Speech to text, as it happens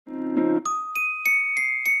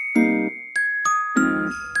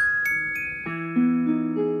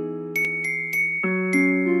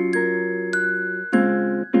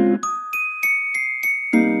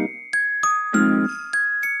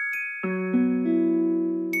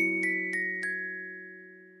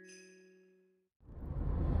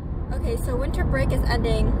Okay, so winter break is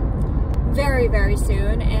ending very, very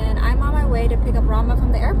soon, and I'm on my way to pick up Rama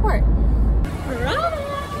from the airport. Rama!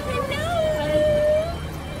 Hello!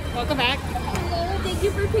 Welcome back. Hello, thank you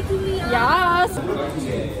for picking me up. Yes!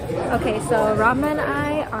 Okay, so Rama and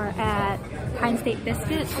I are at Pine State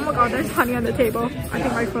Biscuit. Oh my god, there's honey on the table. I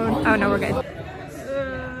think my phone. Oh no, we're good.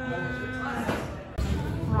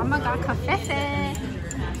 Rama got café.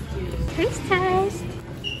 Taste test.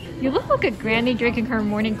 You look like a granny drinking her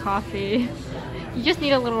morning coffee. You just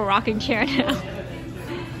need a little rocking chair now.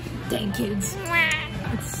 Dang kids.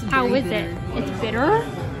 How is it? It's bitter?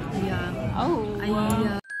 Yeah. Oh.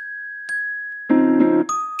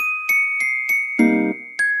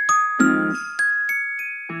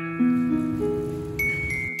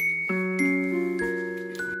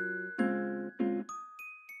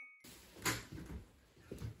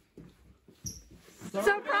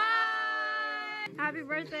 Surprise! Happy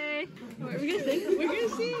birthday! What are we gonna sing? We're gonna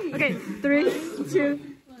sing! Okay, 3, 2.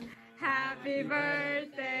 Happy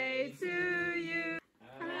birthday to you!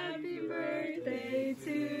 Happy birthday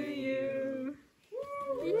to you!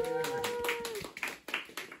 Yeah.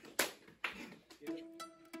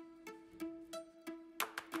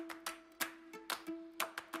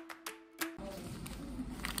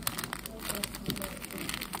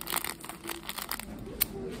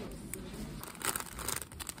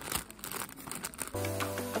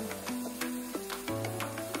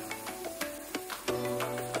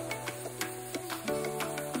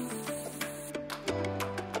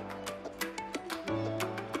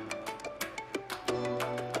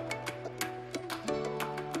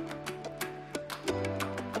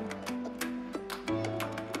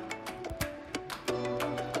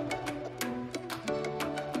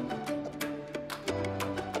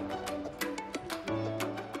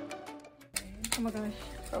 Oh my gosh.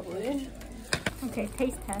 Probably. Okay,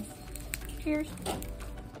 taste test. Cheers.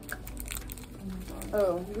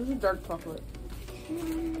 Oh, this is dark chocolate.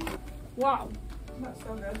 Wow. That's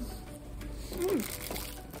so good.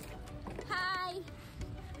 Hi.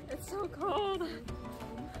 It's so cold. I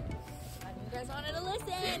knew you guys wanted to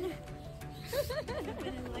listen.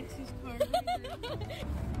 In Lexi's car.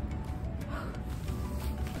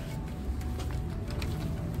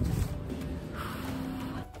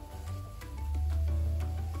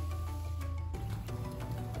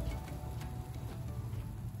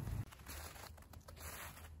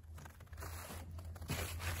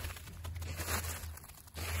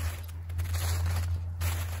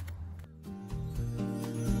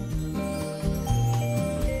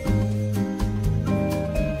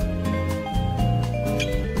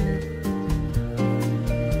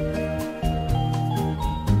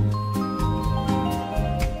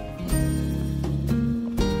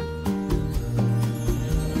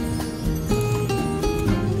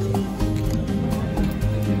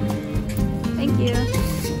 Thank you.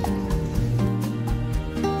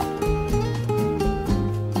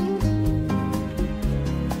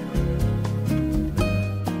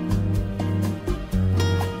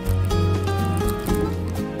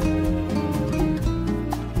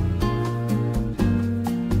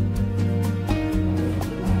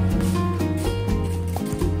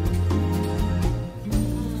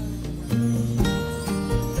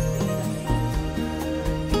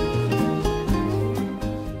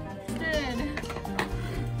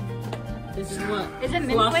 This is what. Is it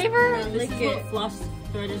mint flavor? This is what floss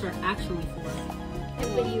threaders are actually for.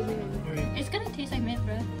 It's gonna taste like mint,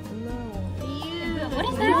 bro. No. Ew. What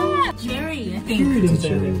is that? Cherry, I think.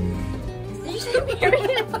 Cherry. Did you say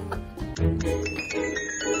period?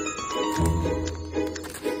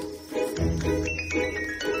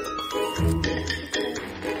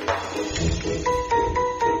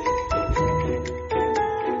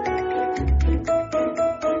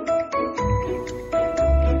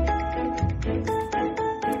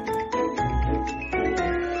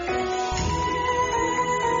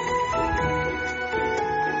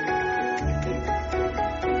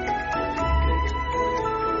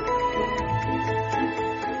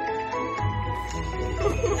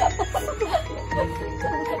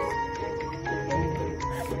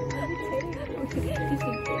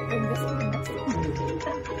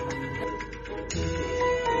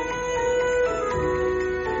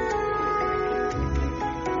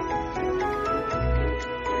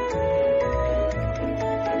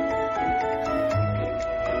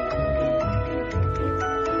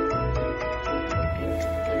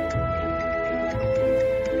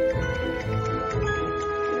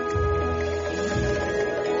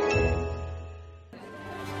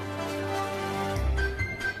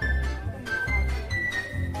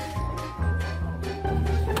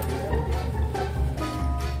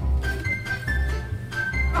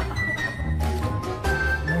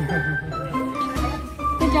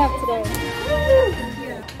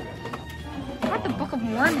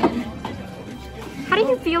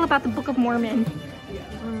 you feel about the Book of Mormon?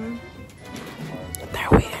 They're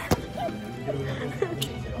weird.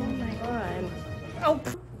 Oh my god. Oh.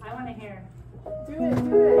 I want a hair. Do it.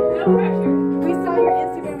 No pressure. We saw your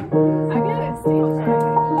Instagram. I got it. Can you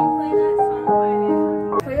play that song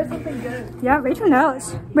by Play us something good. Yeah, Rachel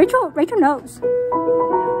knows. Rachel knows.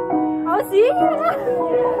 Oh, see? Dude, you're good.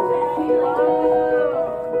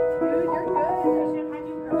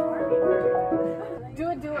 Do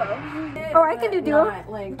a duo. Oh, I can do duo. Not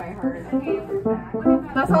like by heart.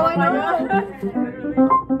 That's all I know.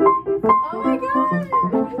 Oh my god.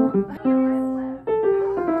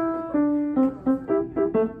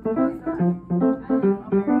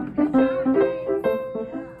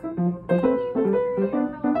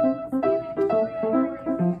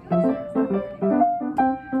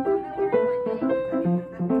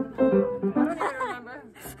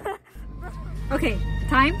 Okay,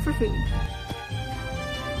 time for food.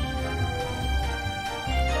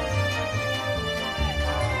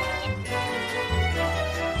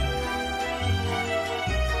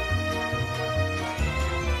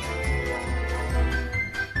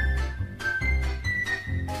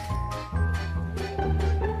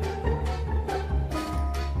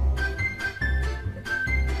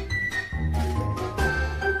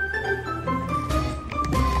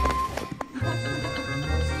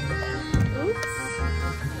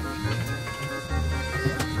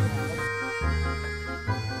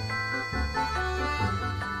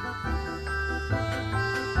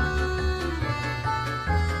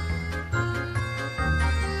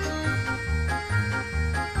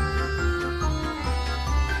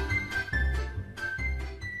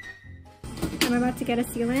 I'm about to get a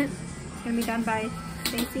sealant. It's gonna be done by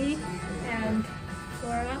Stacy and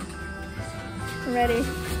Laura. We're ready.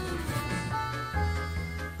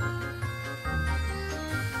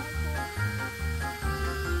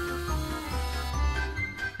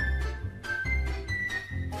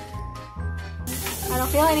 I don't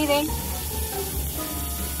feel anything.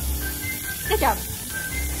 Good job.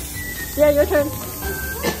 Yeah, your turn.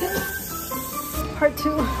 Part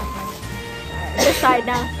 2. This side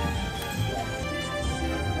now.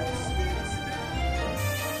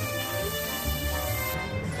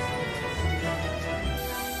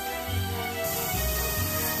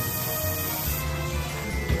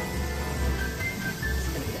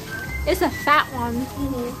 It's a fat one.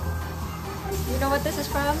 You know what this is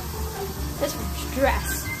from? This is from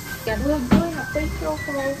stress. Yeah, we're doing a facial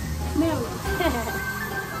for Mary.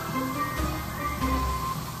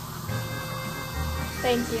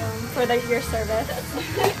 Thank you for your service.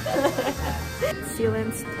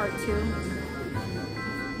 Sealants part 2.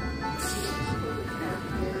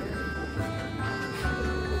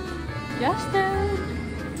 Justin!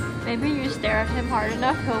 Maybe you stare at him hard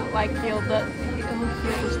enough, he'll like feel the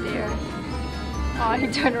stare. Oh, he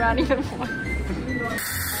turned around even more.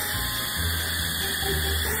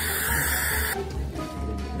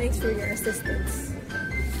 Thanks for your assistance.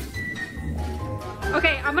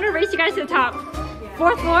 Okay, I'm gonna race you guys to the top. Yeah.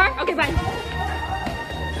 4th floor? Okay, bye.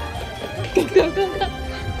 Go, go, go.